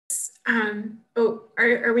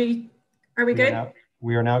Are we good?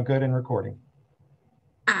 We are now good and recording.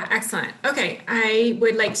 Excellent. Okay, I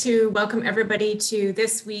would like to welcome everybody to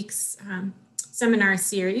this week's seminar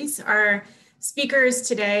series. Our speakers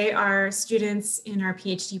today are students in our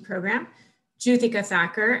PhD program, Juthika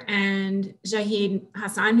Thaker and Zahid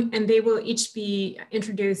Hasan, and they will each be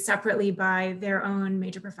introduced separately by their own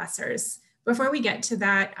major professors. Before we get to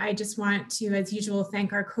that, I just want to, as usual,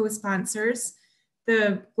 thank our co-sponsors,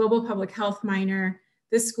 the Global Public Health minor,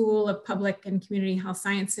 the School of Public and Community Health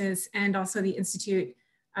Sciences, and also the Institute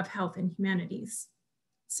of Health and Humanities.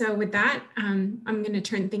 So with that, I'm going to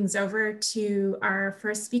turn things over to our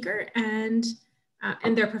first speaker and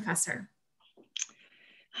their professor.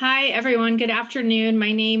 Hi, everyone. Good afternoon.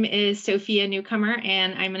 My name is Sophia Newcomer,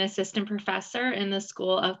 and I'm an assistant professor in the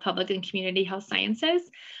School of Public and Community Health Sciences.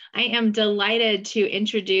 I am delighted to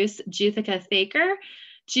introduce Juthika Thaker.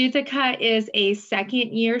 Juthika is a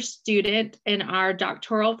second-year student in our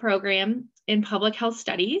doctoral program in public health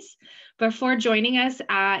studies. Before joining us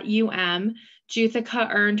at Juthika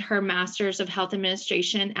earned her Master's of Health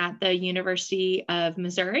Administration at the University of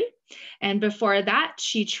Missouri. And before that,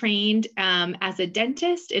 she trained as a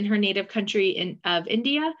dentist in her native country of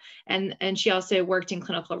India, and she also worked in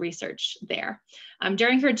clinical research there.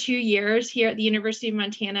 During her 2 years here at the University of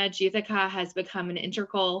Montana, Juthika has become an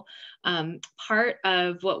integral part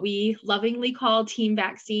of what we lovingly call Team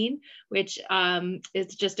Vaccine, which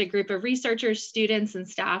is just a group of researchers, students, and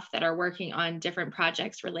staff that are working on different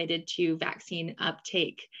projects related to vaccine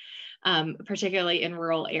uptake, particularly in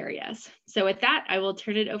rural areas. So with that, I will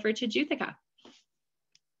turn it over to Juthika.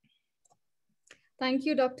 Thank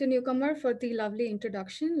you, Dr. Newcomer, for the lovely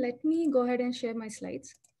introduction. Let me go ahead and share my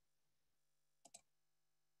slides.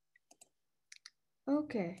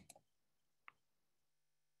 Okay.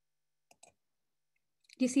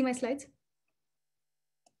 Do you see my slides?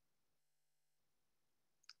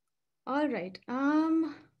 All right.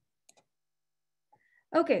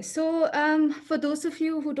 Okay, so for those of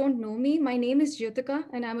you who don't know me, my name is Juthika,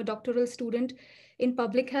 and I'm a doctoral student in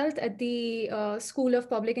public health at the School of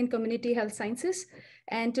Public and Community Health Sciences.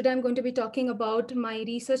 And today I'm going to be talking about my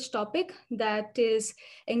research topic, that is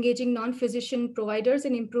engaging non-physician providers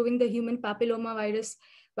in improving the human papillomavirus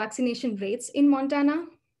vaccination rates in Montana.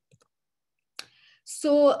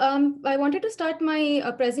 So I wanted to start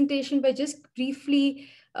my presentation by just briefly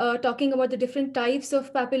talking about the different types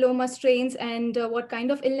of papilloma strains and what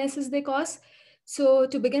kind of illnesses they cause. So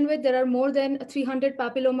to begin with, there are more than 300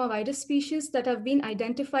 papillomavirus species that have been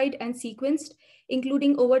identified and sequenced,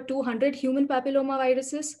 including over 200 human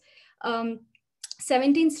papillomaviruses.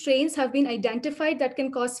 17 strains have been identified that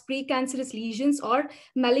can cause precancerous lesions or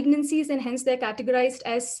malignancies, and hence they're categorized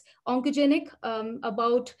as oncogenic.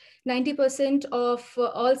 About 90% of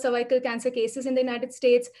all cervical cancer cases in the United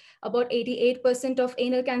States, about 88% of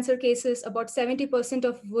anal cancer cases, about 70%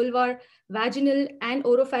 of vulvar, vaginal, and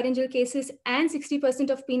oropharyngeal cases, and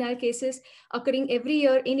 60% of penile cases occurring every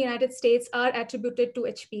year in the United States are attributed to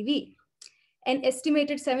HPV. An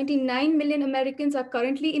estimated 79 million Americans are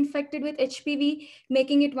currently infected with HPV,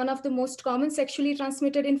 making it one of the most common sexually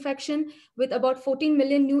transmitted infection, with about 14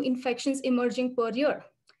 million new infections emerging per year.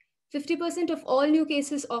 50% of all new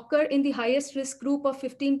cases occur in the highest risk group of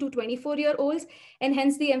 15 to 24-year-olds, and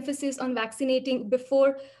hence the emphasis on vaccinating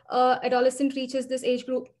before adolescent reaches this age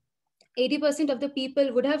group. 80% of the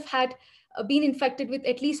people would have had been infected with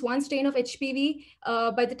at least one strain of HPV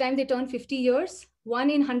by the time they turn 50 years.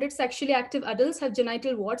 1 in 100 sexually active adults have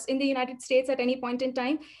genital warts in the United States at any point in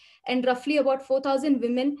time, and roughly about 4,000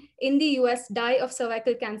 women in the US die of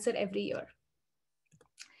cervical cancer every year.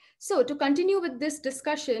 So to continue with this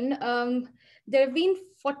discussion, there have been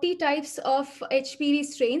 40 types of HPV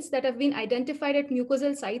strains that have been identified at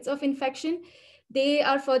mucosal sites of infection. They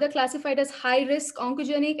are further classified as high-risk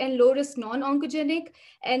oncogenic and low-risk non-oncogenic.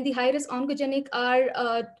 And the high-risk oncogenic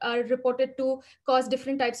are reported to cause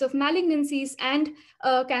different types of malignancies and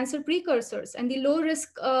cancer precursors. And the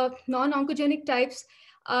low-risk non-oncogenic types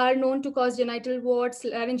are known to cause genital warts,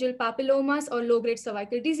 laryngeal papillomas, or low-grade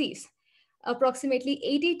cervical disease. Approximately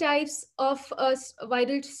 80 types of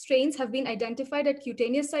viral strains have been identified at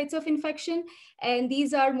cutaneous sites of infection, and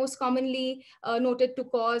these are most commonly noted to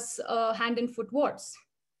cause hand and foot warts.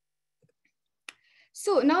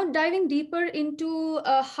 So now diving deeper into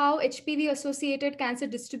how HPV-associated cancer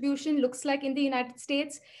distribution looks like in the United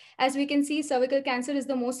States. As we can see, cervical cancer is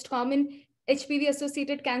the most common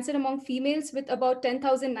HPV-associated cancer among females, with about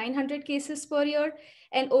 10,900 cases per year.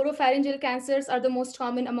 And oropharyngeal cancers are the most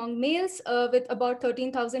common among males with about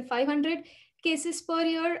 13,500 cases per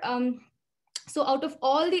year. So out of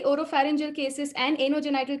all the oropharyngeal cases and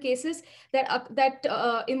anogenital cases that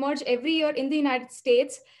emerge every year in the United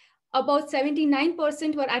States, about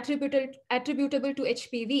 79% were attributable to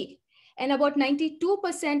HPV. And about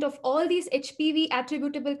 92% of all these HPV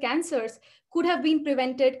attributable cancers could have been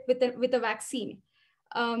prevented with a vaccine.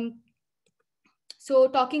 So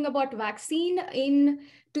talking about vaccine, in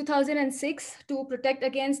 2006, to protect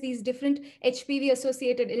against these different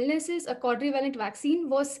HPV-associated illnesses, a quadrivalent vaccine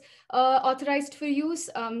was authorized for use.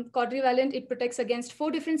 Quadrivalent, it protects against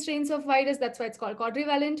 4 different strains of virus. That's why it's called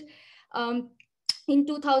quadrivalent. In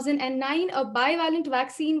 2009, a bivalent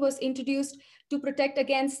vaccine was introduced to protect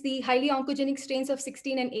against the highly oncogenic strains of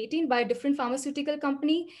 16 and 18 by a different pharmaceutical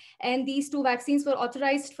company. And these 2 vaccines were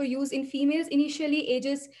authorized for use in females, initially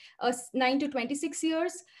ages 9 to 26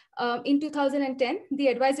 years. In 2010, the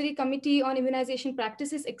Advisory Committee on Immunization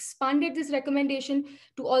Practices expanded this recommendation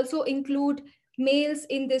to also include males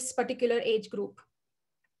in this particular age group.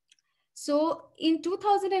 So in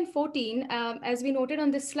 2014, as we noted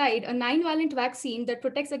on this slide, a 9-valent vaccine that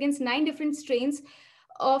protects against 9 different strains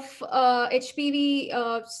of HPV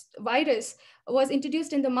virus was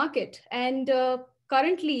introduced in the market. And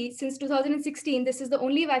currently, since 2016, this is the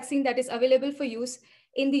only vaccine that is available for use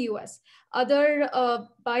in the US. Other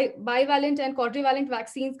bivalent and quadrivalent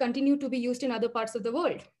vaccines continue to be used in other parts of the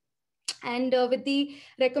world. And with the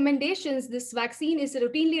recommendations, this vaccine is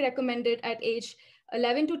routinely recommended at age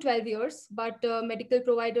 11 to 12 years, but medical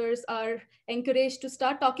providers are encouraged to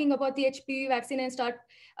start talking about the HPV vaccine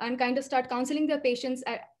and kind of start counseling their patients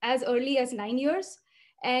as early as 9 years.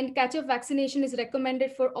 And catch-up vaccination is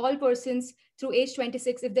recommended for all persons through age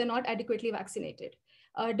 26 if they're not adequately vaccinated.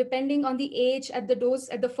 Depending on the age at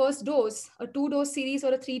the first dose, a 2-dose series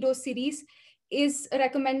or a 3-dose series is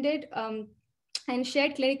recommended. And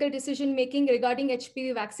shared clinical decision-making regarding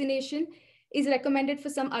HPV vaccination is recommended for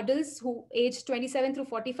some adults who age 27 through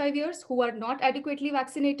 45 years who are not adequately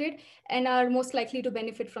vaccinated and are most likely to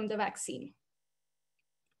benefit from the vaccine.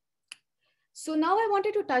 So now I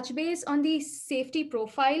wanted to touch base on the safety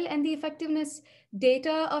profile and the effectiveness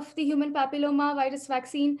data of the human papilloma virus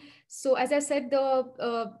vaccine. So as I said, the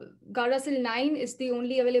Gardasil 9 is the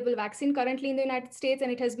only available vaccine currently in the United States,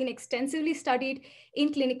 and it has been extensively studied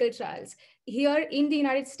in clinical trials. Here in the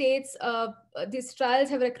United States, these trials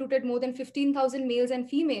have recruited more than 15,000 males and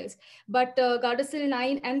females, but Gardasil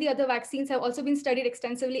 9 and the other vaccines have also been studied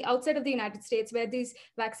extensively outside of the United States where these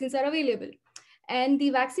vaccines are available. And the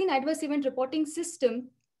vaccine adverse event reporting system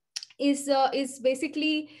is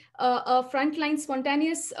basically a frontline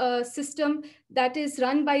spontaneous system that is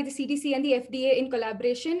run by the CDC and the FDA in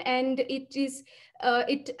collaboration, and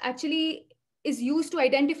it actually is used to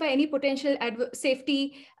identify any potential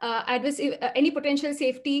safety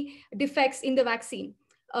defects in the vaccine.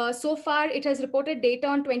 So far, it has reported data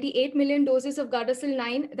on 28 million doses of Gardasil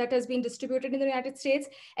 9 that has been distributed in the United States,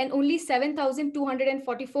 and only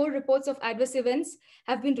 7,244 reports of adverse events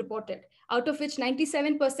have been reported, out of which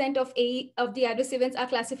 97% of the adverse events are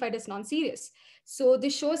classified as non-serious. So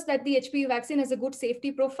this shows that the HPV vaccine has a good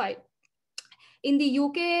safety profile. In the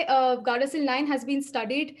UK, Gardasil 9 has been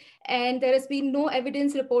studied, and there has been no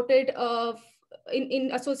evidence reported of in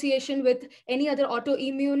association with any other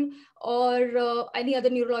autoimmune or any other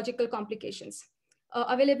neurological complications.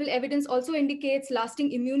 Available evidence also indicates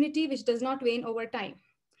lasting immunity, which does not wane over time.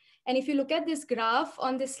 And if you look at this graph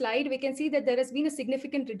on this slide, we can see that there has been a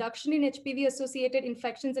significant reduction in HPV-associated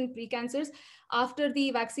infections and precancers after the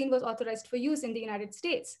vaccine was authorized for use in the United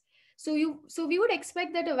States. So we would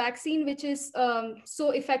expect that a vaccine which is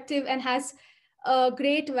so effective and has a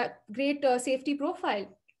great safety profile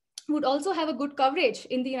would also have a good coverage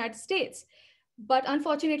in the United States. But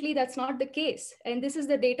unfortunately, that's not the case. And this is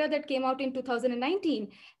the data that came out in 2019.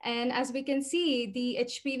 And as we can see, the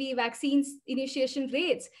HPV vaccines initiation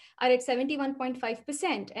rates are at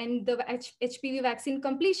 71.5%. And the HPV vaccine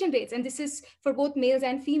completion rates, and this is for both males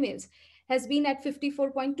and females, has been at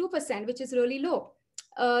 54.2%, which is really low.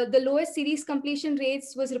 The lowest series completion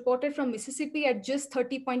rates was reported from Mississippi at just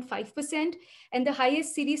 30.5%, and the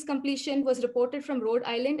highest series completion was reported from Rhode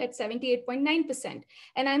Island at 78.9%.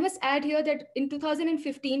 And I must add here that in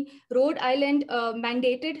 2015, Rhode Island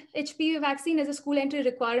mandated HPV vaccine as a school entry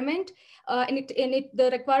requirement, and the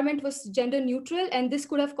requirement was gender neutral, and this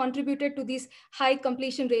could have contributed to these high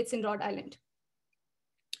completion rates in Rhode Island.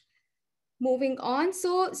 Moving on,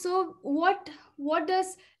 so what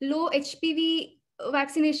does low HPV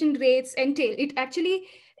vaccination rates entail? It actually,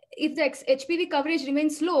 if the HPV coverage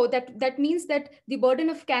remains low, that means that the burden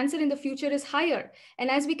of cancer in the future is higher. And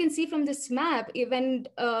as we can see from this map, even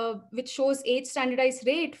which shows age standardized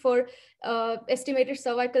rate for estimated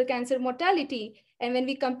cervical cancer mortality, And when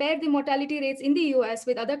we compare the mortality rates in the US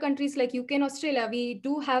with other countries like UK and Australia, we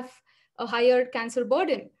do have a higher cancer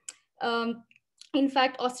burden. In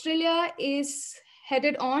fact, Australia is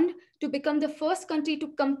headed on to become the first country to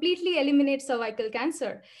completely eliminate cervical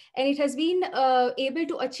cancer. And it has been able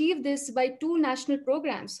to achieve this by two national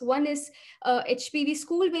programs. One is HPV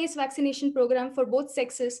school-based vaccination program for both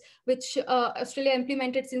sexes, which Australia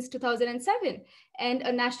implemented since 2007, and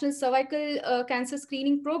a national cervical cancer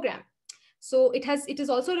screening program. So it is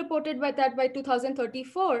also reported that by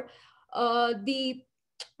 2034, the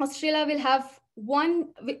Australia will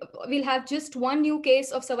have just one new case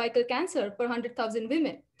of cervical cancer per 100,000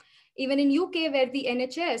 women. Even in UK, where the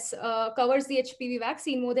NHS covers the HPV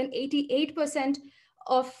vaccine, more than 88%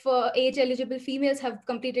 of age-eligible females have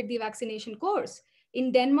completed the vaccination course.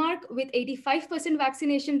 In Denmark, with 85%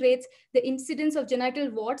 vaccination rates, the incidence of genital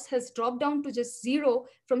warts has dropped down to just 0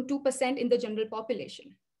 from 2% in the general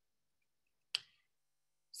population.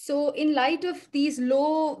 So in light of these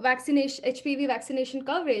low HPV vaccination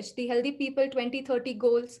coverage, the Healthy People 2030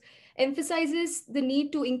 goals emphasizes the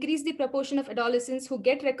need to increase the proportion of adolescents who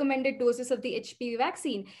get recommended doses of the HPV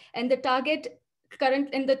vaccine. And the target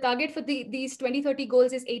for these 2030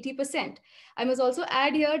 goals is 80%. I must also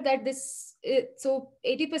add here that so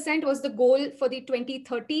 80% was the goal for the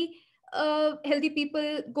 2030 Healthy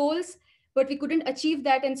People goals, but we couldn't achieve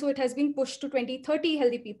that. And so it has been pushed to 2030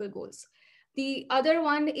 Healthy People goals. The other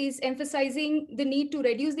one is emphasizing the need to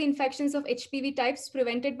reduce the infections of HPV types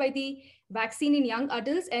prevented by the vaccine in young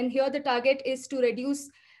adults. And here the target is to reduce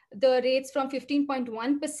the rates from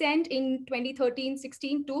 15.1% in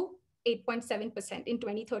 2013-16 to 8.7% in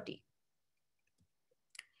 2030.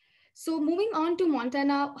 So moving on to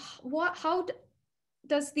Montana, how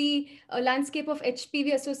does the landscape of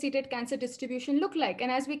HPV-associated cancer distribution look like?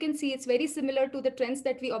 And as we can see, it's very similar to the trends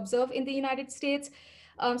that we observe in the United States.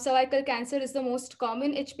 Cervical cancer is the most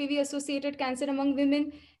common HPV-associated cancer among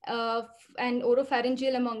women and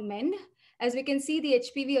oropharyngeal among men. As we can see, the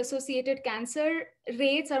HPV-associated cancer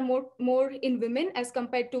rates are more in women as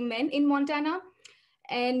compared to men in Montana.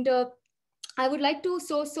 And I would like to,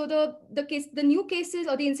 the new cases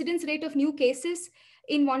or the incidence rate of new cases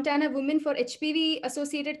in Montana women for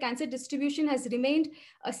HPV-associated cancer distribution has remained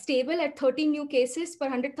stable at 13 new cases per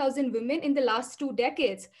 100,000 women in the last 2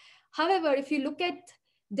 decades. However, if you look at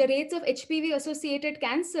the rates of HPV-associated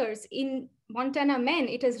cancers in Montana men,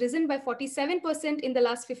 it has risen by 47% in the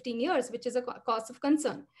last 15 years, which is a cause of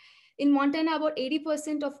concern. In Montana, about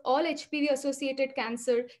 80% of all HPV-associated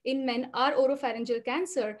cancer in men are oropharyngeal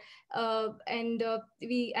cancer, and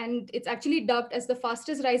it's actually dubbed as the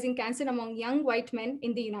fastest rising cancer among young white men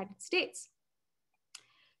in the United States.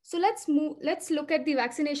 So let's look at the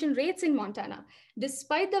vaccination rates in Montana.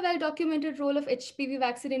 Despite the well-documented role of HPV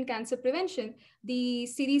vaccine in cancer prevention, the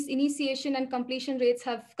series initiation and completion rates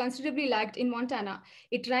have considerably lagged in Montana.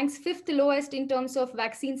 It ranks 5th lowest in terms of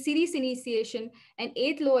vaccine series initiation and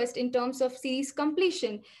 8th lowest in terms of series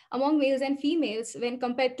completion among males and females when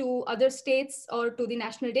compared to other states or to the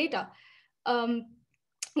national data.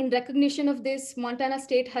 In recognition of this, Montana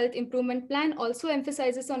State Health Improvement Plan also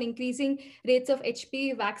emphasizes on increasing rates of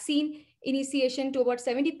HPV vaccine initiation to about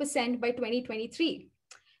 70% by 2023.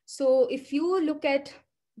 So if you look at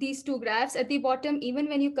these two graphs at the bottom, even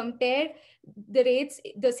when you compare the rates,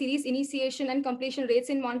 the series initiation and completion rates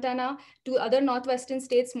in Montana to other Northwestern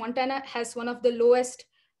states, Montana has one of the lowest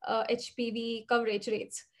HPV coverage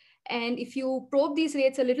rates. And if you probe these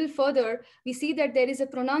rates a little further, we see that there is a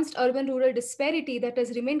pronounced urban-rural disparity that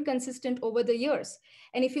has remained consistent over the years.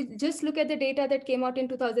 And if you just look at the data that came out in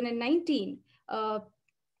 2019,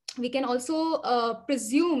 we can also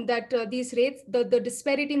presume that these rates, the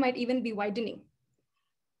disparity might even be widening.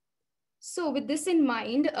 So with this in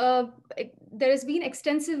mind, there has been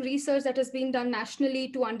extensive research that has been done nationally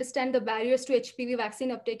to understand the barriers to HPV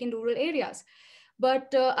vaccine uptake in rural areas.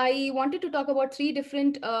 But I wanted to talk about 3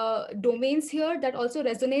 different domains here that also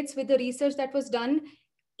resonates with the research that was done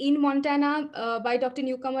in Montana by Dr.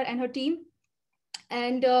 Newcomer and her team.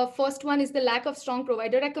 And first one is the lack of strong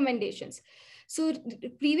provider recommendations. So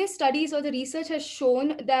previous studies or the research has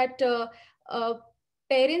shown that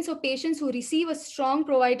parents or patients who receive a strong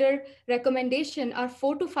provider recommendation are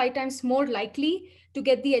 4 to 5 times more likely to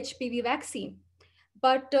get the HPV vaccine.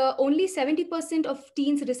 But only 70% of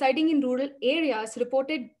teens residing in rural areas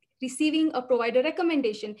reported receiving a provider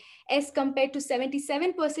recommendation as compared to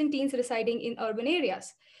 77% teens residing in urban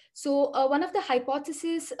areas. So one of the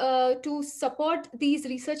hypotheses to support these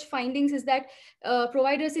research findings is that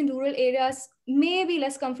providers in rural areas may be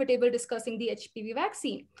less comfortable discussing the HPV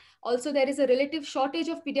vaccine. Also, there is a relative shortage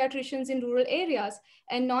of pediatricians in rural areas,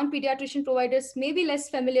 and non-pediatrician providers may be less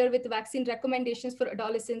familiar with vaccine recommendations for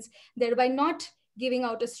adolescents, thereby not giving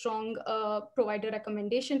out a strong provider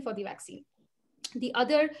recommendation for the vaccine. The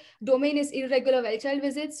other domain is irregular well-child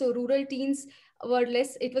visits. So rural teens were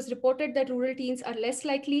less, it was reported that rural teens are less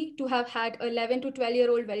likely to have had 11 to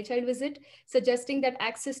 12-year-old well-child visit, suggesting that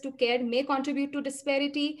access to care may contribute to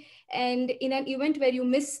disparity. And in an event where you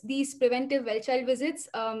miss these preventive well-child visits,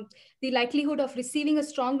 the likelihood of receiving a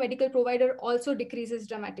strong medical provider also decreases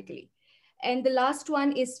dramatically. And the last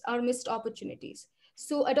one is our missed opportunities.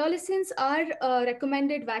 So adolescents are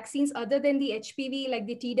recommended vaccines other than the HPV, like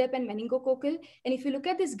the Tdap and meningococcal. And if you look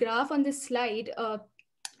at this graph on this slide,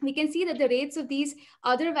 we can see that the rates of these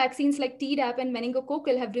other vaccines like Tdap and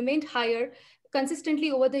meningococcal have remained higher consistently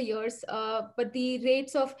over the years, but the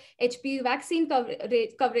rates of HPV vaccine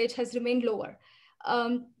coverage has remained lower.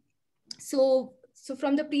 So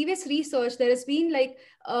from the previous research, there has been like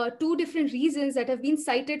two different reasons that have been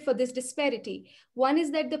cited for this disparity. One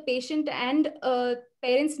is that the patient and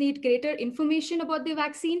parents need greater information about the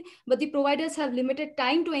vaccine, but the providers have limited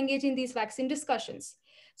time to engage in these vaccine discussions.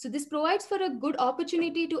 So this provides for a good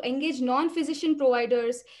opportunity to engage non-physician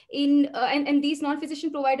providers in, and these non-physician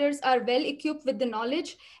providers are well equipped with the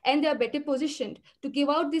knowledge, and they are better positioned to give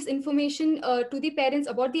out this information to the parents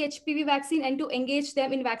about the HPV vaccine and to engage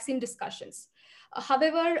them in vaccine discussions.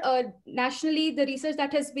 However, nationally, the research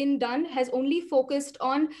that has been done has only focused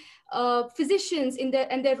on physicians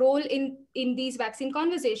and their role in these vaccine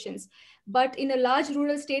conversations. But in a large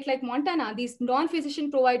rural state like Montana, these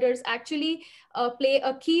non-physician providers actually play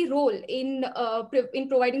a key role in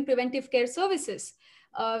providing preventive care services.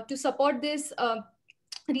 To support this,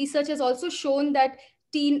 research has also shown that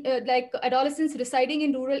adolescents residing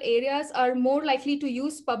in rural areas are more likely to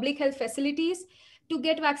use public health facilities to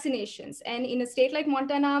get vaccinations. And in a state like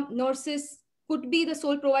Montana, nurses could be the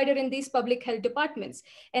sole provider in these public health departments.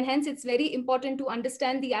 And hence it's very important to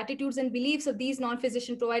understand the attitudes and beliefs of these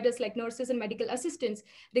non-physician providers like nurses and medical assistants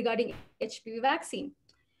regarding HPV vaccine.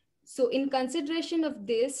 So in consideration of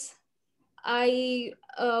this, I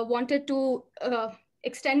wanted to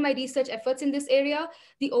extend my research efforts in this area.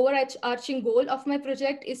 The overarching goal of my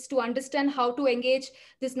project is to understand how to engage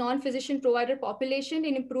this non-physician provider population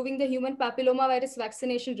in improving the human papillomavirus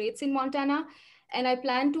vaccination rates in Montana. And I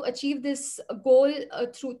plan to achieve this goal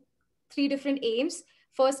through three different aims.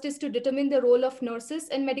 First is to determine the role of nurses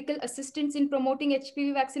and medical assistants in promoting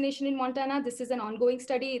HPV vaccination in Montana. This is an ongoing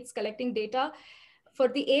study, it's collecting data. For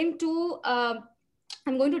the aim 2,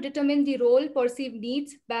 I'm going to determine the role, perceived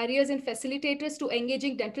needs, barriers, and facilitators to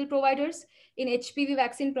engaging dental providers in HPV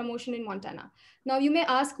vaccine promotion in Montana. Now, you may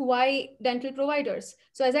ask why dental providers?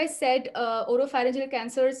 So as I said, oropharyngeal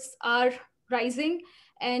cancers are rising.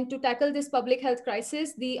 And to tackle this public health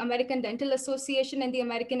crisis, the American Dental Association and the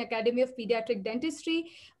American Academy of Pediatric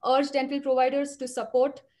Dentistry urge dental providers to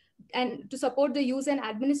support the use and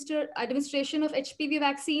administration of HPV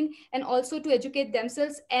vaccine, and also to educate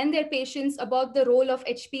themselves and their patients about the role of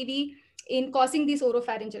HPV in causing these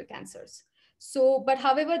oropharyngeal cancers. So, but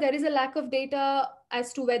however, there is a lack of data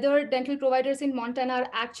as to whether dental providers in Montana are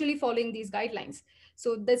actually following these guidelines.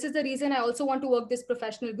 So this is the reason I also want to work this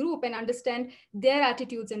professional group and understand their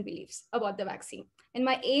attitudes and beliefs about the vaccine. And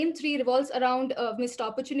my aim 3 revolves around missed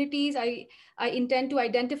opportunities. I intend to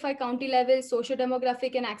identify county level,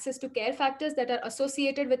 socio-demographic, and access to care factors that are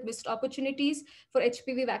associated with missed opportunities for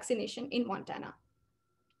HPV vaccination in Montana.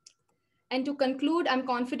 And to conclude, I'm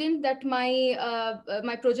confident that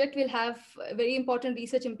my project will have very important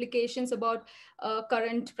research implications about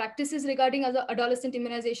current practices regarding adolescent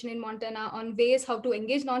immunization in Montana, on ways how to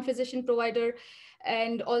engage non-physician provider,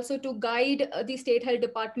 and also to guide the state health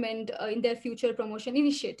department in their future promotion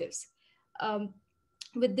initiatives.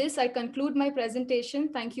 With this, I conclude my presentation.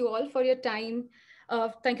 Thank you all for your time.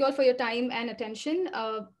 Thank you all for your time and attention.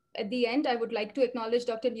 At the end, I would like to acknowledge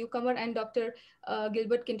Dr. Newcomer and Dr.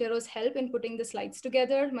 Gilbert Quintero's help in putting the slides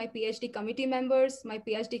together, my PhD committee members, my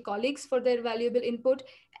PhD colleagues for their valuable input,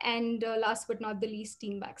 and last but not the least,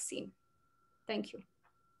 Team Vaccine. Thank you.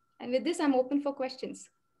 And with this, I'm open for questions.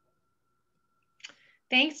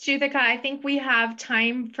 Thanks, Juthika. I think we have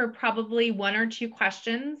time for probably 1 or 2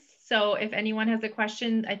 questions. So if anyone has a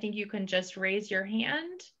question, I think you can just raise your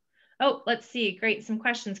hand. Oh, let's see. Great, some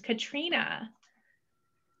questions. Katrina.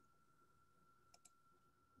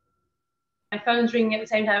 My phone's ringing at the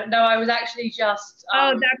same time. No, I was actually just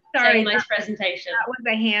sorry. saying my presentation. That was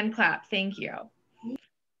a hand clap. Thank you.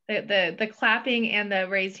 The clapping and the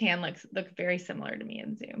raised hand look very similar to me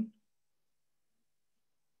in Zoom.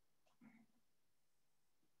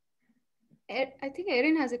 I think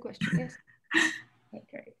Erin has a question. Yes.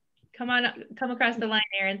 Okay. Come across the line,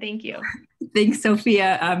 Erin. Thank you. Thanks,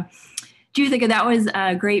 Sophia. Juthika, that was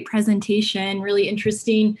a great presentation, really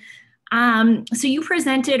interesting. So you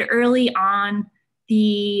presented early on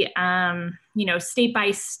the,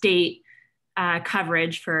 state-by-state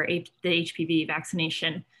coverage for the HPV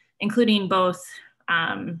vaccination, including both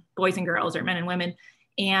boys and girls or men and women.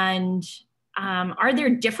 And are there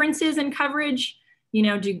differences in coverage?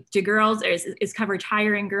 Do girls, is coverage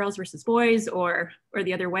higher in girls versus boys or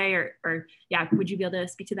the other way? Or yeah, would you be able to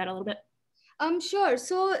speak to that a little bit? Sure.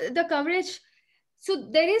 So the coverage, so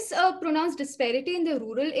there is a pronounced disparity in the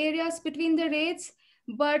rural areas between the rates,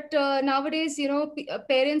 but nowadays,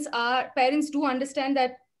 parents do understand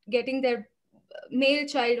that getting their male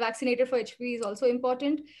child vaccinated for HPV is also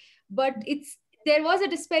important, but there was a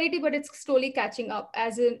disparity, but it's slowly catching up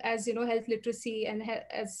as health literacy and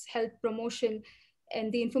as health promotion and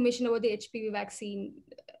the information about the HPV vaccine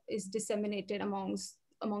is disseminated among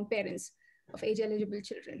parents of age-eligible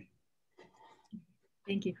children.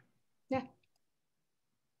 Thank you. Yeah.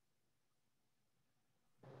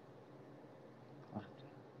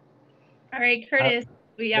 All right, Curtis.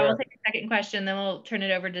 We'll take a second question, then we'll turn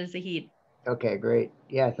it over to Zahid. Okay, great.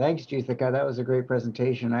 Yeah, thanks, Juthika. That was a great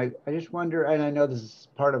presentation. I just wonder, and I know this is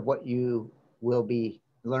part of what you will be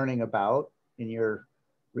learning about in your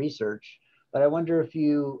research, but I wonder if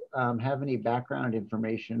you have any background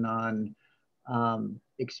information on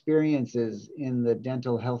experiences in the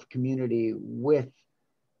dental health community with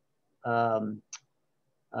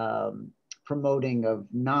promoting of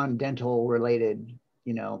non-dental related,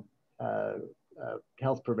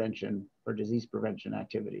 health prevention or disease prevention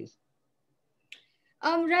activities.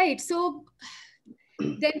 Right. So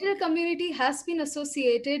dental community has been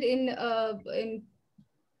associated in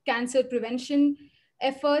cancer prevention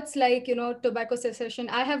efforts like, tobacco cessation.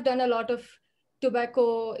 I have done a lot of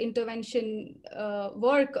tobacco intervention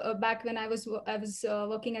work back when I was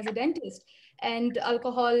working as a dentist, and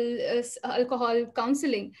alcohol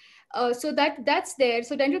counseling. So that's there.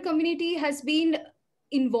 So dental community has been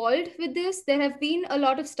involved with this. There have been a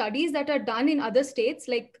lot of studies that are done in other states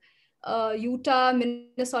like Utah,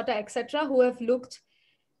 Minnesota, etc., who have looked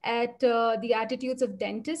at the attitudes of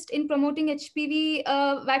dentists in promoting HPV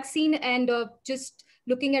vaccine and just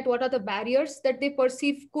looking at what are the barriers that they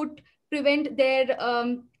perceive could prevent their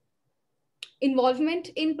involvement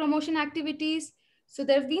in promotion activities. So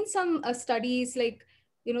there have been some studies like,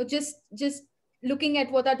 just looking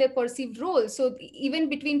at what are their perceived roles. So even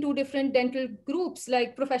between two different dental groups,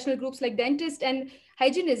 like professional groups like dentists and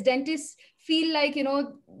hygienists, dentists feel like,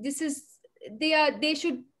 they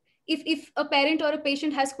should, if a parent or a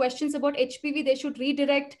patient has questions about HPV, they should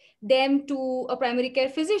redirect them to a primary care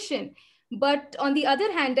physician. But on the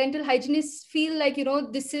other hand, dental hygienists feel like,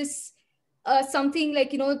 this is something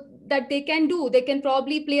like, that they can do. They can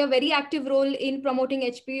probably play a very active role in promoting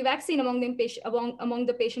HPV vaccine among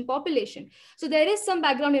the patient population. So there is some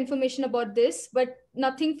background information about this, but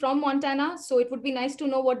nothing from Montana. So it would be nice to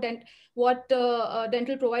know what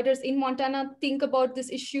dental providers in Montana think about this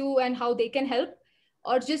issue and how they can help,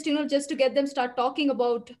 or just, just to get them start talking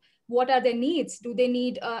about what are their needs. Do they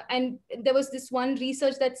need, and there was this one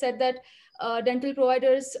research that said that dental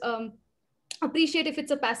providers appreciate if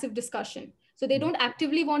it's a passive discussion. So they don't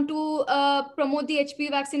actively want to promote the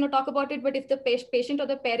HPV vaccine or talk about it, but if the patient or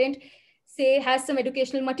the parent say has some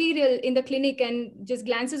educational material in the clinic and just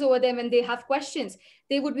glances over them and they have questions,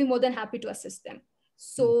 they would be more than happy to assist them.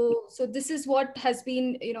 So this is what has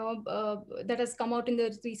been, that has come out in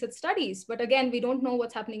the research studies. But again, we don't know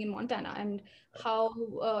what's happening in Montana and how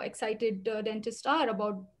excited dentists are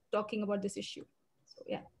about talking about this issue. So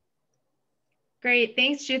yeah. Great,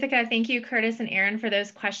 thanks, Juthika. Thank you, Curtis and Erin, for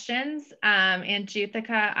those questions. And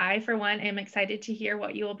Juthika, I, for one, am excited to hear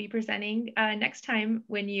what you will be presenting next time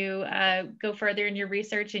when you go further in your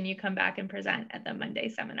research and you come back and present at the Monday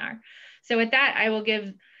seminar. So with that, I will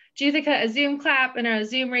give Juthika a Zoom clap and a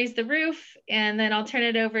Zoom raise the roof, and then I'll turn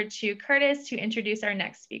it over to Curtis to introduce our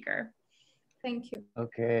next speaker. Thank you.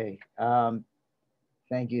 Okay.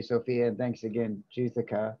 Thank you, Sophia, and thanks again,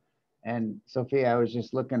 Juthika. And Sophia, I was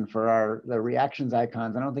just looking for the reactions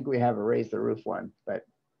icons. I don't think we have a raise the roof one, but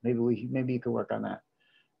maybe you could work on that.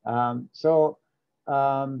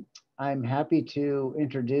 I'm happy to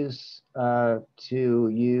introduce to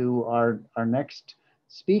you our next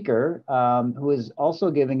speaker, who is also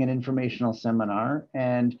giving an informational seminar.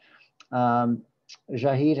 And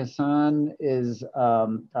Zahid Hasan is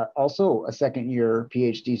also a second-year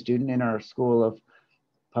PhD student in our School of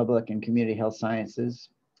Public and Community Health Sciences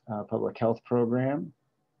Public Health Program.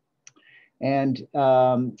 And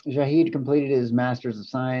Zahid completed his Master's of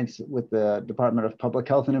Science with the Department of Public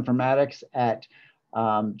Health and Informatics at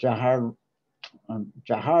Jaharginar.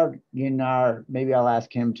 Maybe I'll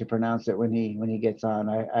ask him to pronounce it when he gets on.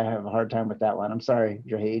 I have a hard time with that one. I'm sorry,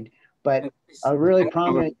 Zahid. But a really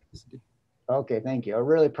prominent, okay, thank you. A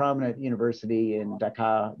really prominent university in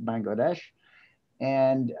Dhaka, Bangladesh.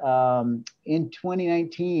 And in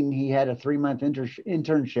 2019, he had a 3-month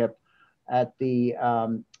internship at the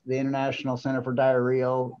International Center for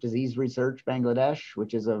Diarrheal Disease Research, Bangladesh,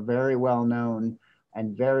 which is a very well-known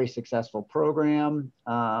and very successful program.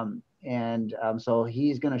 So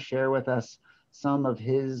he's going to share with us some of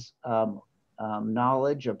his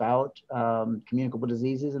knowledge about communicable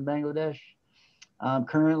diseases in Bangladesh.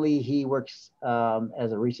 Currently, he works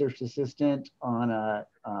as a research assistant on a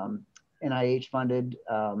NIH-funded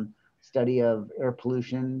study of air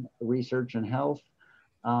pollution research and health.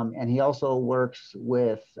 And he also works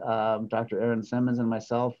with Dr. Aaron Simmons and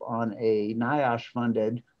myself on a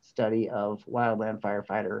NIOSH-funded study of wildland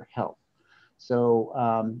firefighter health. So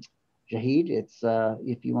Zahid, it's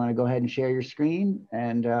if you want to go ahead and share your screen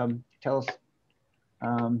and tell us,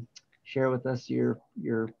 share with us your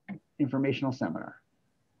informational seminar.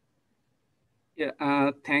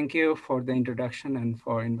 Yeah, thank you for the introduction and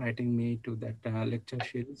for inviting me to that lecture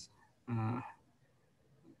series.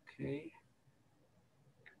 Okay.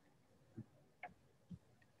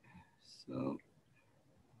 So,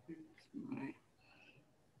 here's my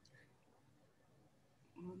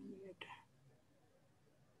 1 minute.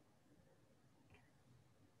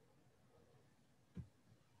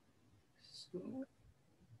 So,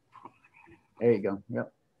 there you go.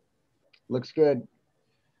 Yep, looks good.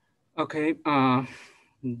 Okay.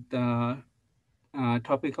 The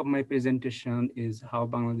topic of my presentation is how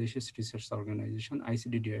Bangladesh's research organization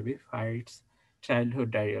ICDDR fights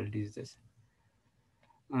childhood diarrheal diseases.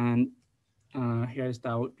 And here's the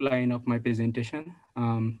outline of my presentation.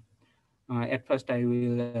 At first, I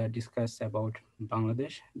will discuss about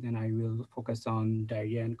Bangladesh. Then I will focus on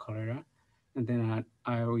diarrhea and cholera. And then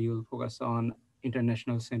I will focus on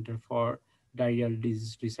International Center for Diarrheal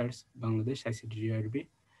Disease Research, Bangladesh, ICDDR.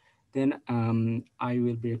 Then I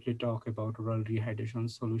will briefly talk about oral rehydration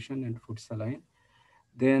solution and food saline.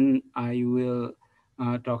 Then I will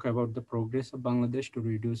talk about the progress of Bangladesh to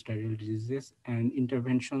reduce diarrheal diseases and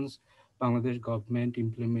interventions Bangladesh government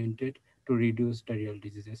implemented to reduce diarrheal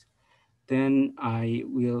diseases. Then I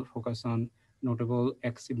will focus on notable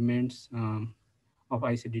achievements of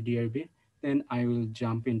ICDDR. Then I will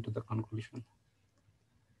jump into the conclusion.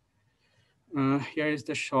 Here is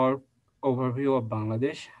the short overview of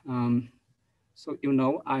Bangladesh. So you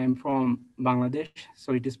know I am from Bangladesh,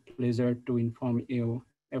 so it is pleasure to inform you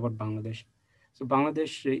about Bangladesh. So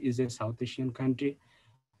Bangladesh is a South Asian country,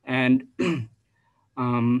 and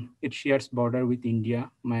it shares border with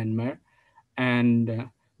India, Myanmar, and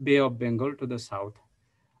Bay of Bengal to the south.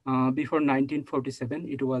 Before 1947,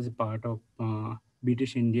 it was a part of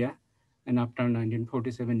British India, and after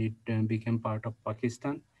 1947, it became part of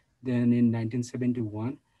Pakistan. Then in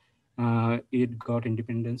 1971, it got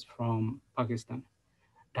independence from Pakistan.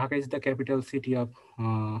 Dhaka is the capital city of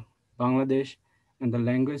Bangladesh, and the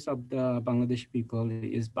language of the Bangladeshi people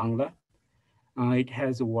is Bangla. It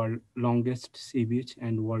has the world's longest sea beach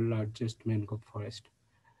and world's largest mangrove forest.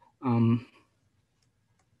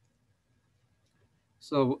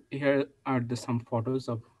 So here are some photos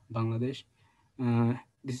of Bangladesh.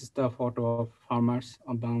 This is the photo of farmers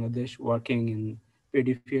of Bangladesh working in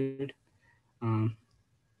paddy field.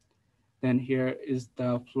 Then here is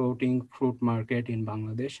the floating fruit market in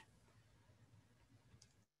Bangladesh.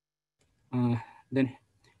 Then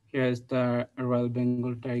here's the Royal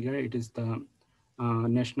Bengal tiger. It is the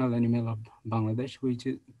national animal of Bangladesh, which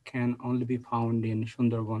can only be found in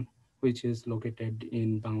Sundarban, which is located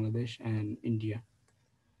in Bangladesh and India.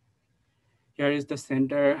 Here is the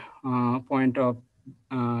center point of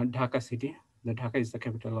Dhaka city. The Dhaka is the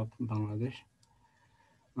capital of Bangladesh.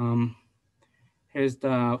 Here's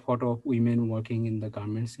the photo of women working in the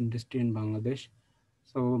garments industry in Bangladesh.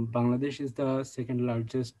 So Bangladesh is the second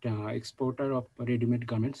largest exporter of ready-made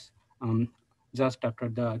garments, just after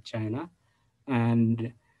the China,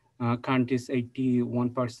 and country's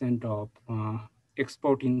 81% of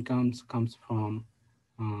export incomes comes from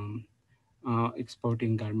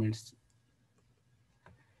exporting garments.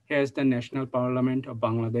 Here's the National Parliament of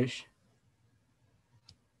Bangladesh.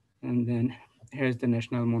 And then here's the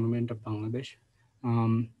National Monument of Bangladesh.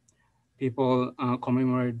 people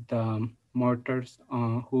commemorate the martyrs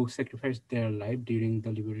who sacrificed their life during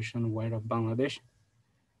the liberation war of Bangladesh.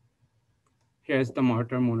 Here's the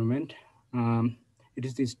martyr monument. Um, it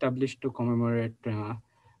is established to commemorate the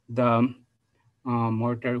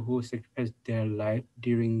martyr who sacrificed their life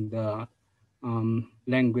during the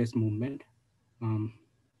language movement um,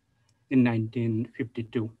 in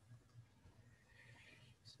 1952.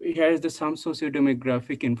 So here is the some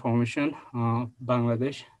socio-demographic information of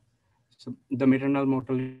Bangladesh. So the maternal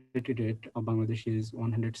mortality rate of Bangladesh is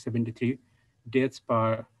 173 deaths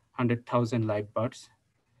per 100,000 live births.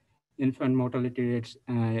 Infant mortality rate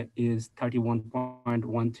is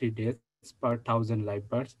 31.13 deaths per 1,000 live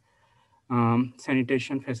births.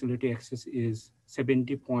 Sanitation facility access is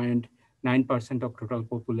 70.9% of total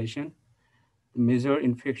population. Major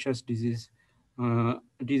infectious diseases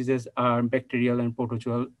are bacterial and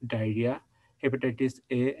protozoal diarrhea, hepatitis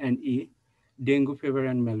A and E, dengue fever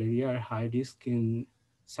and malaria are high risk in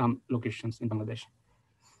some locations in Bangladesh.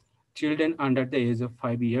 Children under the age of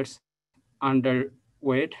 5 years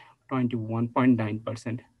underweight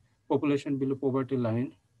 21.9%. Population below poverty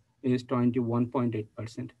line is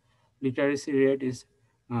 21.8%. Literacy rate is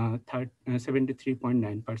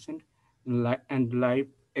 73.9%, and life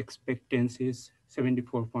expectancy is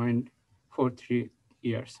 74.43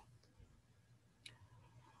 years.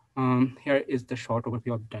 Here is the short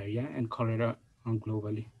overview of diarrhea and cholera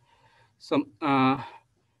globally. So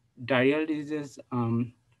diarrheal disease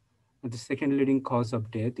the second leading cause of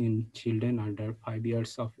death in children under 5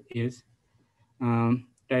 years of age.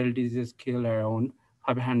 Diarrheal disease kill around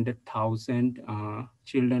 500,000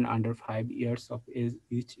 children under 5 years of age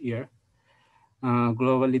each year.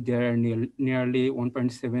 Globally, there are nearly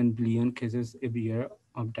 1.7 billion cases every year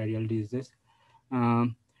of diarrheal disease.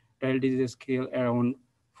 Diarrheal disease kill around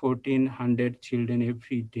 1,400 children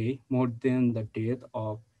every day, more than the death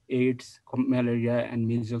of AIDS, malaria, and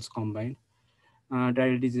measles combined.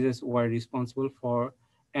 Diarrheal diseases were responsible for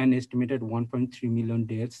an estimated 1.3 million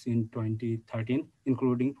deaths in 2013,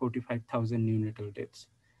 including 45,000 neonatal deaths.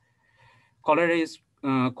 Cholera is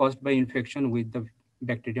caused by infection with the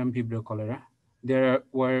bacterium Vibrio cholera. There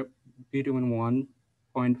were between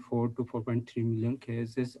 1.4 to 4.3 million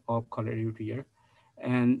cases of cholera every year,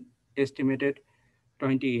 and estimated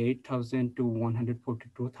 28,000 to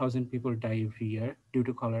 142,000 people die every year due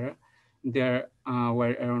to cholera. There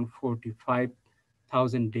were around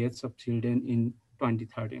 45,000 deaths of children in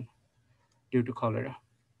 2013 due to cholera.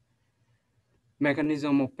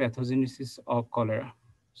 Mechanism of pathogenesis of cholera.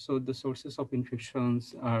 So the sources of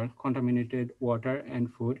infections are contaminated water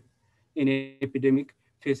and food. In epidemic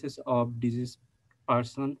phases of disease,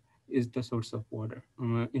 person is the source of water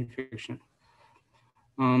infection.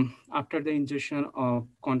 After the ingestion of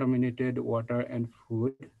contaminated water and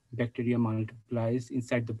food, bacteria multiplies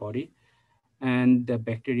inside the body, and the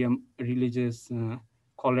bacterium releases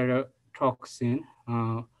cholera toxin,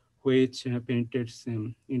 which penetrates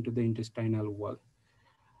into the intestinal wall.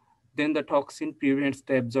 Then the toxin prevents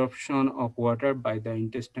the absorption of water by the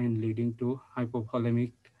intestine, leading to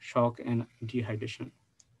hypovolemic shock and dehydration.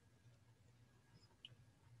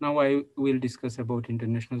 Now I will discuss about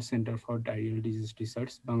International Center for Diarrheal Disease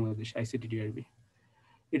Research, Bangladesh, ICDDR.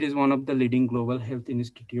 It is one of the leading global health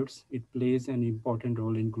institutes. It plays an important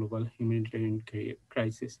role in global humanitarian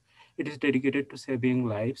crisis. It is dedicated to saving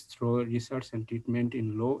lives through research and treatment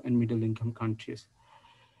in low and middle income countries.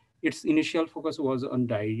 Its initial focus was on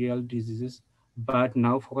diarrheal diseases, but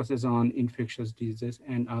now focuses on infectious diseases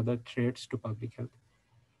and other threats to public health.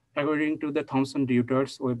 According to the Thomson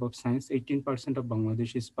Reuters Web of Science, 18% of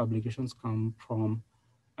Bangladesh's publications come from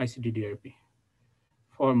ICDDR.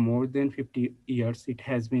 For more than 50 years, it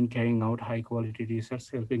has been carrying out high quality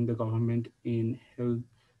research, helping the government in health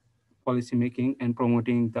policymaking and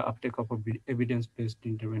promoting the uptake of evidence-based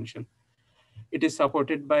intervention. It is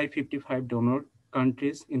supported by 55 donor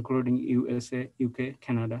countries, including USA, UK,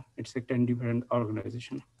 Canada, etc., and different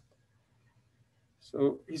organizations.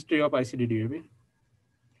 So, history of ICDDR.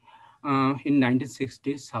 In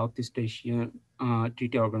 1960, Southeast Asian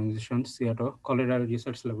Treaty Organization, Seattle Cholera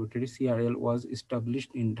Research Laboratory, CRL, was established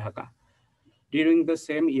in Dhaka. During the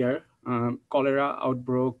same year, cholera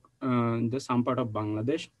outbroke in some part of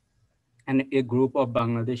Bangladesh, and a group of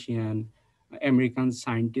Bangladeshi and American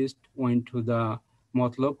scientists went to the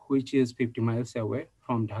Matlab, which is 50 miles away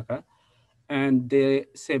from Dhaka, and they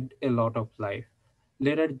saved a lot of life.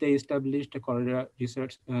 Later, they established a cholera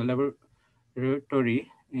research laboratory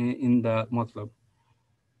in the Matlab.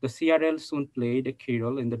 The CRL soon played a key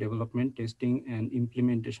role in the development, testing, and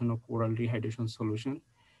implementation of oral rehydration solution,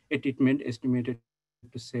 a treatment estimated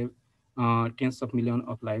to save tens of millions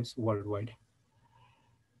of lives worldwide.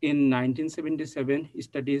 In 1977,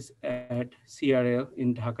 studies at CRL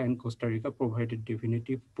in Dhaka and Costa Rica provided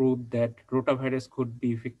definitive proof that rotavirus could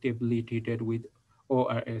be effectively treated with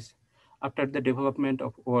ORS. After the development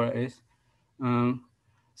of ORS, um,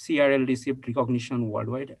 CRL received recognition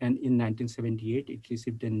worldwide, and in 1978, it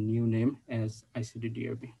received a new name as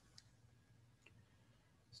ICDDR.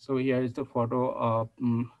 So here is the photo of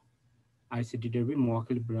ICDDR,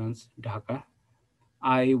 Moakil branch, Dhaka.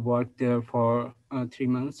 I worked there for 3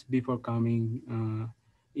 months before coming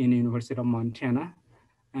in University of Montana,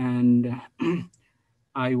 and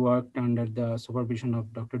I worked under the supervision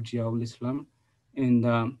of Dr. Ziaul Islam in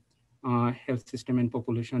the Health System and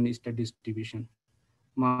Population Studies Division.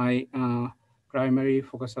 My primary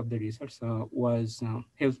focus of the research was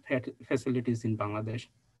health facilities in Bangladesh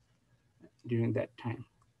during that time.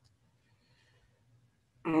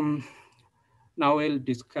 Now I'll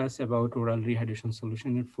discuss about oral rehydration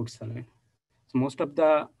solution in food saline. So most of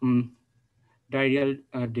the diarrheal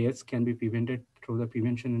deaths can be prevented through the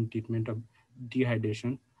prevention and treatment of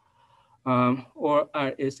dehydration.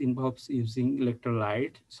 ORS involves using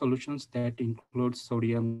electrolyte solutions that include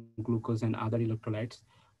sodium, glucose, and other electrolytes.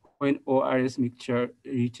 When ORS mixture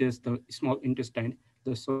reaches the small intestine,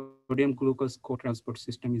 the sodium glucose co-transport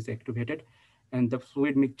system is activated, and the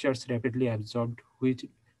fluid mixture is rapidly absorbed, which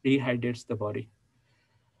rehydrates the body.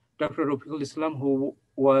 Dr. Rafiqul Islam, who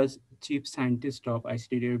was chief scientist of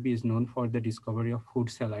ICDDR, is known for the discovery of food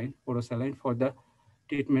saline, orosaline, for the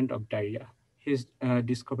treatment of diarrhea. His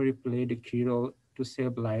discovery played a key role to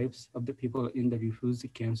save lives of the people in the refugee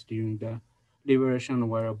camps during the liberation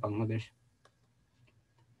war of Bangladesh.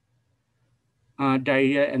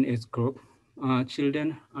 Diarrhea and age group.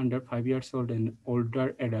 Children under 5 years old and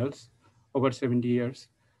older adults over 70 years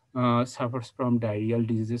suffers from diarrheal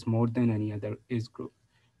diseases more than any other age group.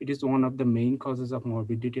 It is one of the main causes of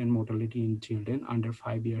morbidity and mortality in children under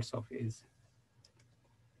 5 years of age.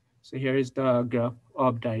 So here is the graph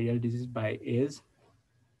of diarrheal disease by age.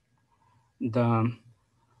 The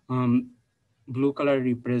blue color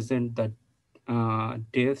represent the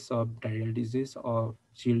deaths of diarrheal disease of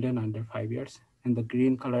children under 5 years, and the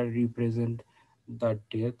green color represent the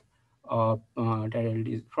death of from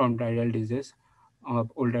diarrheal disease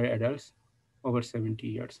of older adults over 70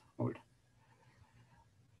 years old.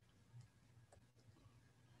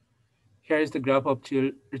 Here is the graph of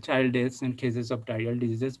child deaths and cases of diarrheal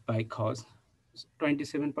diseases by cause.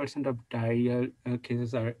 27% of diarrheal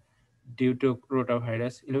cases are due to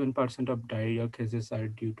rotavirus, 11% of diarrheal cases are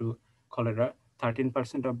due to cholera,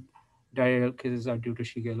 13% of diarrheal cases are due to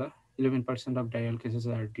Shigella, 11% of diarrheal cases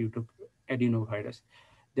are due to adenovirus.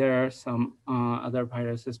 There are some other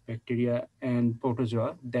viruses, bacteria, and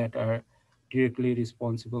protozoa that are directly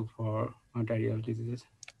responsible for diarrheal diseases.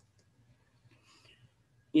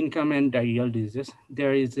 Income and diarrheal diseases.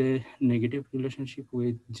 There is a negative relationship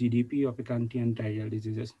with GDP of a country and diarrheal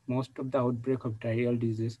diseases. Most of the outbreak of diarrheal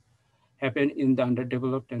disease happen in the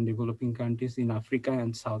underdeveloped and developing countries in Africa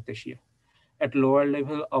and South Asia. At lower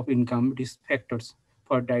level of income, risk factors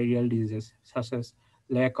for diarrheal diseases, such as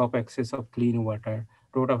lack of access of clean water,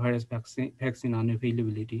 rotavirus vaccine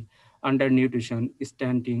unavailability, undernutrition,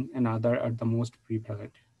 stunting, and other are the most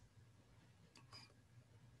prevalent.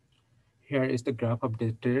 Here is the graph of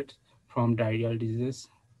death rates from diarrheal diseases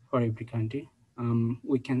for every country.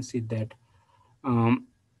 We can see that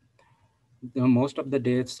most of the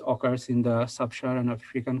deaths occurs in the sub-Saharan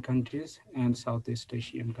African countries and Southeast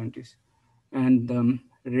Asian countries. And the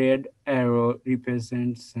red arrow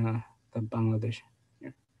represents the Bangladesh.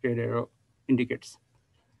 Here, red arrow indicates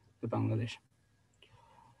the Bangladesh.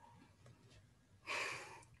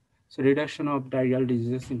 So reduction of diarrheal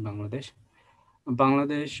diseases in Bangladesh.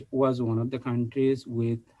 Bangladesh was one of the countries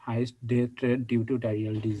with highest death rate due to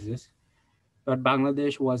diarrheal diseases. But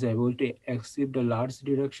Bangladesh was able to achieve a large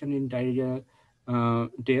reduction in diarrhea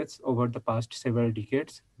deaths over the past several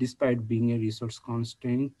decades, despite being a resource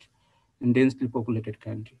constrained and densely populated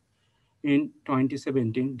country. In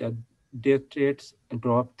 2017, the death rates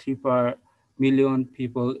dropped 3 per million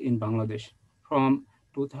people in Bangladesh. From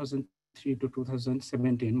 2003 to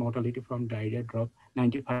 2017, mortality from diarrhea dropped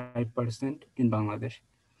 95% in Bangladesh.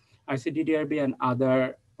 ICDDRB and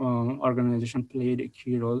other organizations played a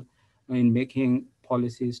key role in making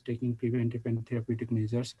policies, taking preventive and therapeutic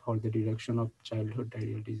measures for the reduction of childhood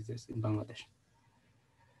diarrheal diseases in Bangladesh.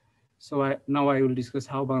 So now I will discuss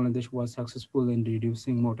how Bangladesh was successful in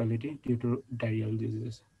reducing mortality due to diarrheal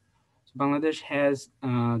diseases. So Bangladesh has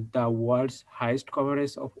the world's highest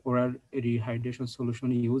coverage of oral rehydration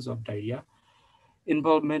solution use of diarrhea.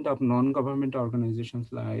 Involvement of non-government organizations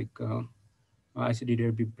like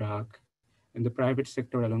ICDDR, BRAC, And the private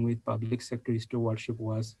sector, along with public sector stewardship,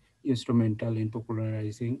 was instrumental in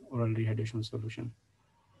popularizing oral rehydration solution.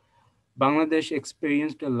 Bangladesh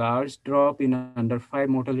experienced a large drop in under 5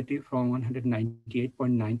 mortality from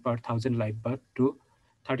 198.9 per thousand live birth to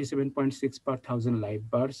 37.6 per thousand live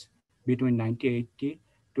births between 1980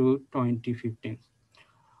 to 2015.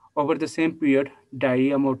 Over the same period,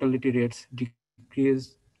 diarrhea mortality rates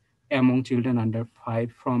decreased among children under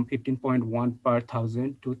 5 from 15.1 per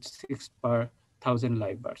thousand to 6 per thousand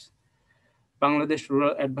live births. Bangladesh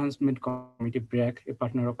Rural Advancement Committee, BRAC, a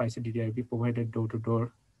partner of ICDDR, provided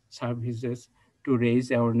door-to-door services to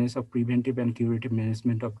raise awareness of preventive and curative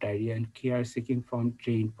management of diarrhea and care seeking from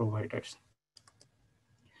trained providers.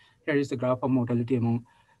 Here is the graph of mortality among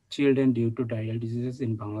children due to diarrheal diseases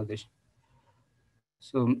in Bangladesh.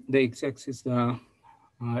 So the x-axis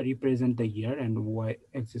represent the year and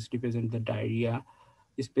y-axis represent the diarrhea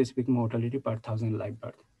specific mortality per thousand live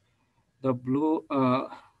birth. The blue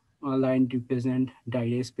line represent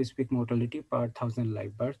diarrhea specific mortality per thousand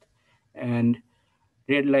live birth, and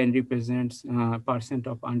red line represents percent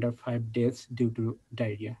of under 5 deaths due to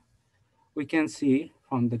diarrhea. We can see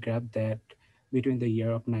from the graph that between the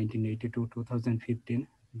year of 1980 to 2015,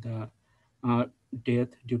 the uh, death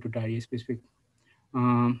due to diarrhea specific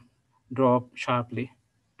um, dropped sharply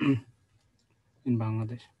in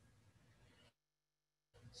Bangladesh.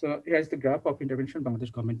 So here's the graph of intervention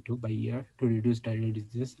Bangladesh government took by year to reduce diarrheal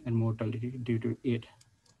disease and mortality due to it.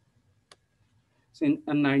 So in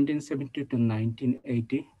 1970 to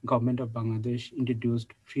 1980, government of Bangladesh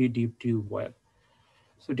introduced free deep tube well.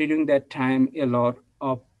 So during that time, a lot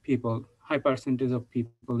of people, high percentage of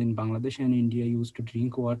people in Bangladesh and India used to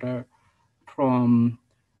drink water from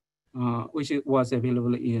which was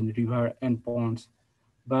available in river and ponds.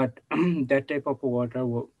 But that type of water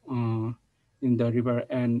in the river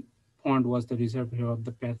and pond was the reservoir of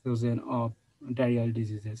the pathogen of diarrheal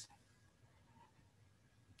diseases.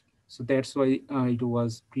 So that's why it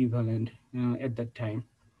was prevalent at that time.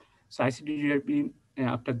 So ICDDR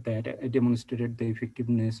after that demonstrated the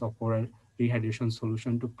effectiveness of oral rehydration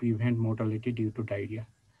solution to prevent mortality due to diarrhea.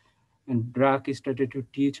 And BRAC started to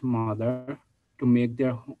teach mother to make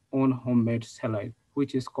their own homemade saline,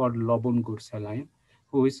 which is called Lobon good saline,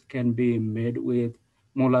 which can be made with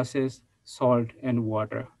molasses, salt, and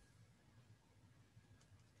water.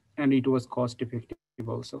 And it was cost effective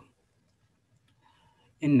also.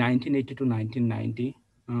 In 1980 to 1990,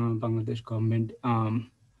 Bangladesh government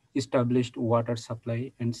established Water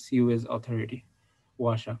Supply and Sewage Authority,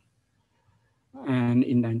 WASA. And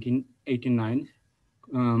in 1989,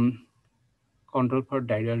 um, Control for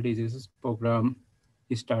Diarrheal Diseases program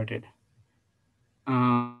started.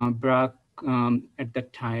 BRAC at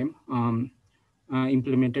that time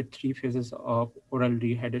implemented 3 phases of oral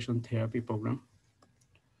rehydration therapy program.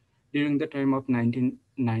 During the time of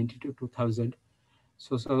 1990 to 2000,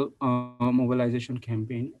 social mobilization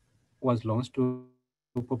campaign was launched to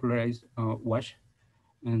popularize WASH,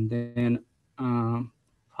 and then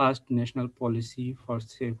first national policy for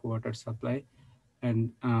safe water supply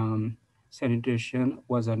and sanitation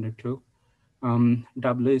was undertook.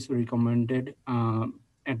 WHO recommended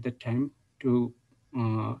at the time to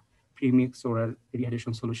premix oral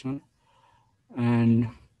rehydration solution, and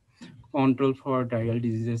Control for Diarrheal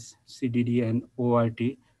Diseases (CDD) and ORT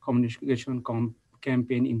communication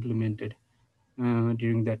campaign implemented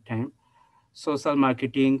during that time. Social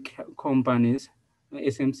marketing companies,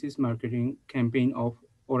 SMC's marketing campaign of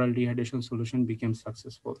oral dehydration solution became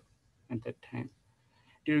successful at that time.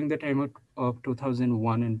 During the time of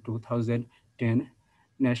 2001 and 2010,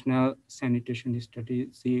 National Sanitation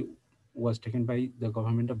Strategy was taken by the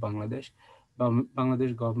government of Bangladesh.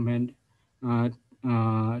 Bangladesh government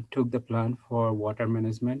took the plan for water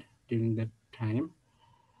management during that time,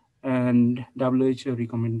 and WHO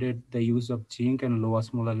recommended the use of zinc and low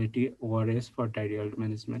osmolality ORS for diarrheal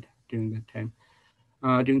management during that time.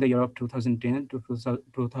 During the year of 2010 to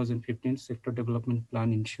 2015, sector development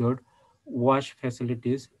plan ensured wash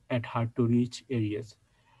facilities at hard to reach areas.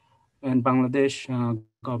 And Bangladesh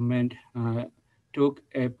government took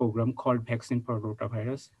a program called Vaccine for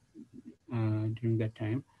Rotavirus during that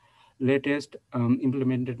time. Latest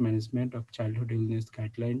implemented management of childhood illness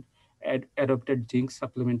guideline adopted zinc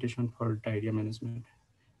supplementation for diarrhea management.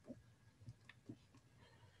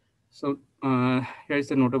 So here is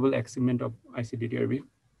the notable achievement of ICDDR.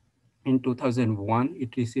 In 2001,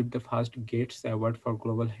 it received the first Gates Award for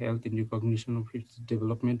Global Health in recognition of its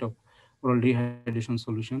development of oral rehydration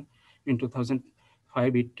solution. In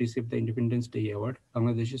 2005, it received the Independence Day Award,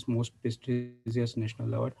 Bangladesh's most prestigious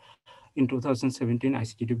national award. In 2017,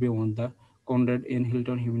 ICDDB won the Conrad N.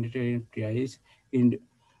 Hilton Humanitarian Prize in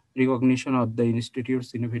recognition of the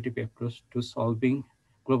Institute's innovative approach to solving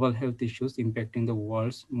global health issues impacting the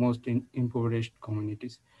world's most impoverished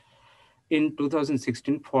communities. In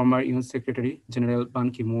 2016, former UN Secretary General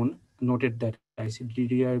Ban Ki-moon noted that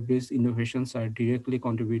ICDDR-based innovations are directly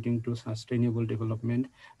contributing to sustainable development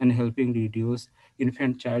and helping reduce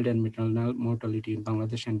infant, child, and maternal mortality in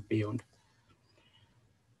Bangladesh and beyond.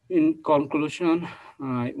 In conclusion,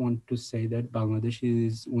 I want to say that Bangladesh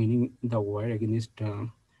is winning the war against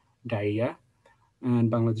diarrhea,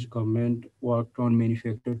 and Bangladesh government worked on many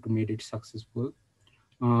factors to make it successful.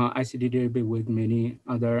 ICDDB with many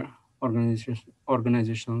other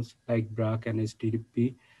organizations like BRAC and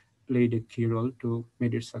SDDP played a key role to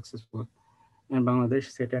make it successful. And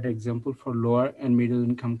Bangladesh set an example for lower and middle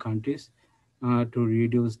income countries to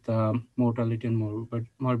reduce the mortality and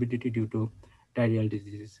morbidity due to diarrheal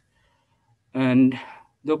diseases. And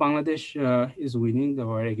though Bangladesh is winning the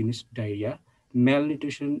war against diarrhea,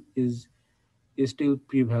 malnutrition is still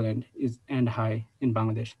prevalent and high in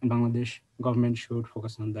Bangladesh, and Bangladesh government should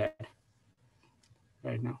focus on that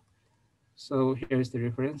right now. So here's the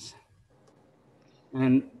reference.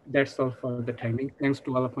 And that's all for the timing. Thanks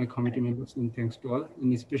to all of my committee members and thanks to all.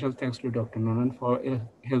 And special thanks to Dr. Nolan for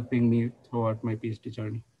helping me throughout my PhD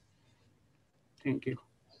journey. Thank you.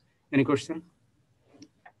 Any question?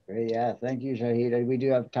 Great, yeah, thank you, Zahid. We do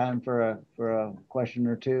have time for a question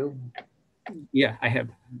or two. Yeah, I have.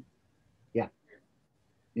 Yeah.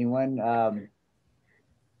 Anyone?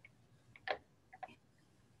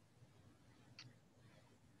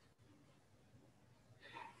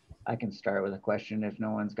 I can start with a question if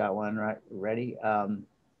no one's got one ready.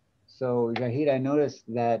 So Zahid, I noticed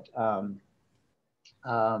that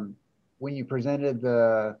when you presented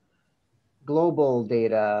the global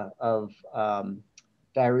data of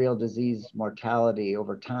diarrheal disease mortality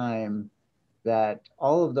over time, that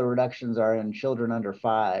all of the reductions are in children under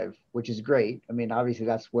 5, which is great. I mean, obviously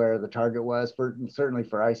that's where the target was, certainly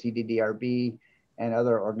for ICDDRB and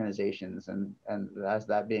other organizations, and as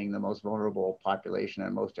that being the most vulnerable population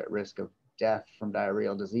and most at risk of death from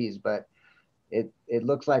diarrheal disease. But it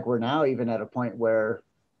looks like we're now even at a point where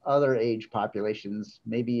other age populations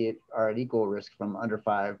maybe are at equal risk from under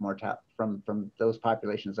 5 from those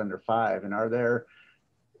populations under 5. And are there,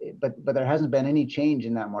 but there hasn't been any change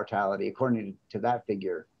in that mortality according to that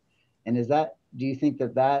figure. And do you think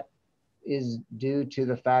that is due to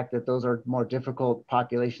the fact that those are more difficult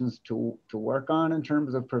populations to work on in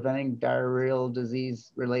terms of preventing diarrheal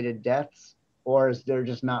disease related deaths, or has there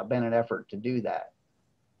just not been an effort to do that?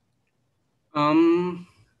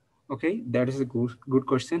 Okay, that is a good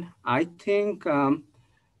question. I think the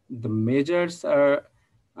measures are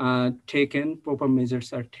taken, proper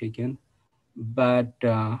measures are taken, but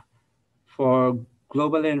for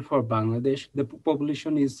global and for Bangladesh, the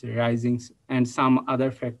population is rising, and some other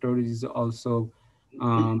factors is also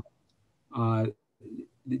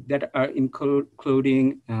that are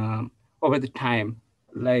including over the time,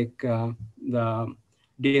 like the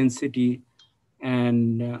density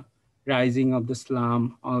and rising of the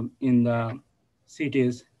slum in the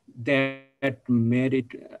cities that made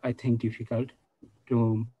it, I think, difficult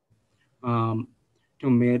to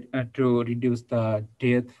to reduce the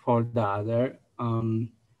death for the other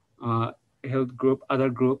other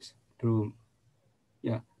groups to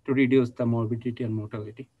reduce the morbidity and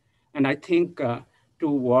mortality. And I think to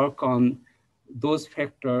work on those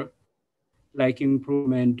factors like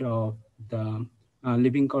improvement of the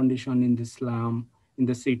living condition in the slum, in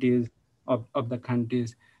the cities of the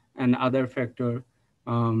countries, and other factors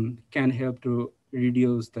can help to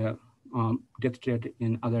reduce the death rate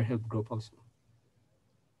in other health group also.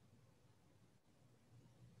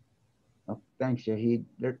 Thanks, Zahid.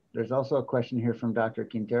 There's also a question here from Dr.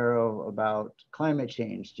 Quintero about climate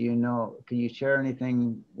change. Can you share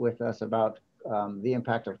anything with us about the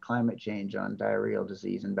impact of climate change on diarrheal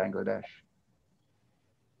disease in Bangladesh?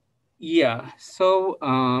 Yeah, so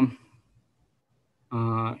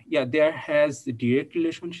there has a direct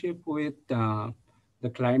relationship with the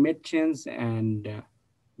climate change and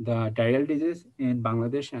the diarrheal disease in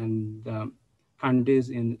Bangladesh and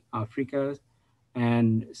countries in Africa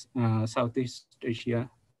and Southeast Asia.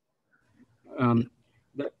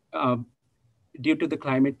 Due to the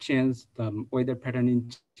climate change, the weather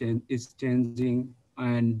pattern is changing,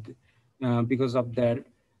 and because of that,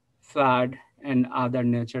 flood and other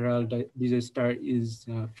natural disaster is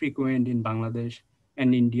frequent in Bangladesh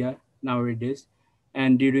and India nowadays.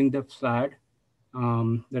 And during the flood,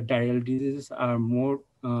 the diarrheal diseases are more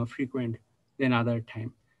frequent than other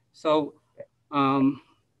time. So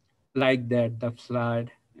like that, the flood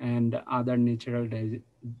and other natural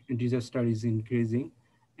disaster is increasing.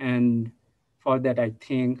 And for that, I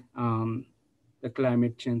think the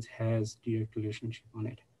climate change has direct relationship on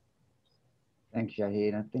it. Thanks,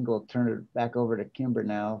 Zahid. I think we'll turn it back over to Kimber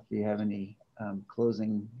now. If you have any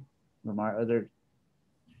closing remark, or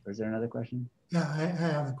is there another question? Yeah, I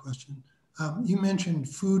have a question. You mentioned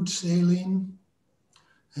food saline,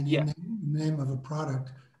 and you named the name of a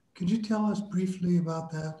product. Could you tell us briefly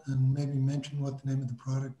about that and maybe mention what the name of the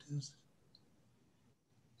product is?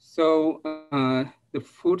 So the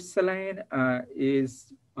food saline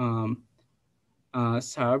is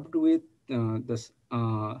served with this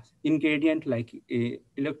ingredient like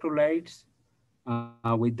electrolytes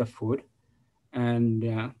with the food.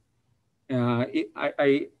 And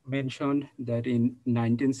I mentioned that in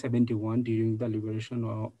 1971, during the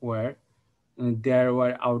Liberation War, there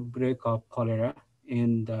were outbreak of cholera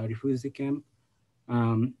in the refugee camp.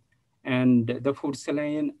 And the food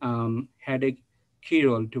saline had a key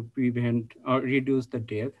role to prevent or reduce the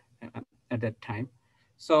death at that time.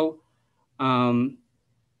 So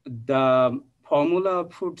the formula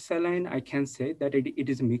of food saline, I can say that it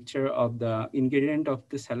is a mixture of the ingredient of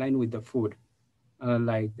the saline with the food,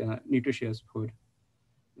 like nutritious food.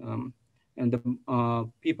 And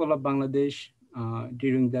the people of Bangladesh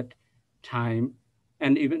during that time,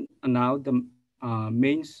 and even now, the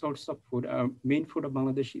main source of food, main food of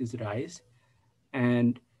Bangladesh is rice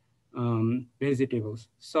and vegetables.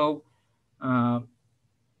 So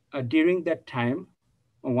during that time,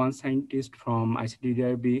 one scientist from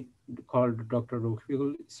ICDDR called Dr.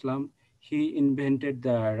 Rafiqul Islam, he invented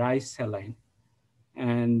the rice saline,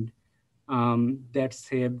 and that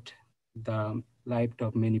saved the life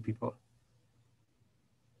of many people.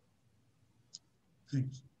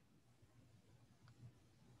 Thanks.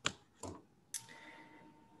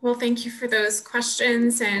 Well, thank you for those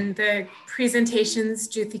questions and the presentations,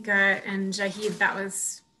 Juthika and Zahid. That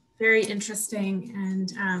was very interesting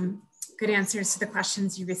and good answers to the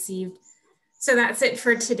questions you received. So that's it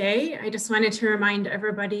for today. I just wanted to remind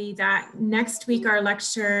everybody that next week our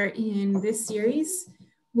lecture in this series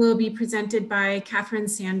will be presented by Catherine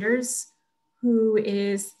Sanders, who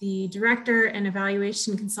is the Director and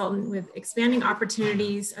Evaluation Consultant with Expanding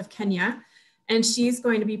Opportunities of Kenya. And she's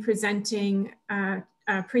going to be presenting a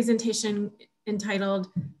presentation entitled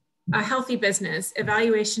A Healthy Business,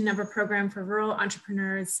 Evaluation of a Program for Rural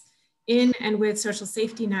Entrepreneurs in and with Social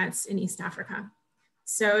Safety Nets in East Africa.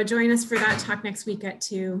 So join us for that talk next week at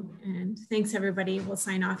 2. And thanks everybody, we'll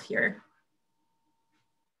sign off here.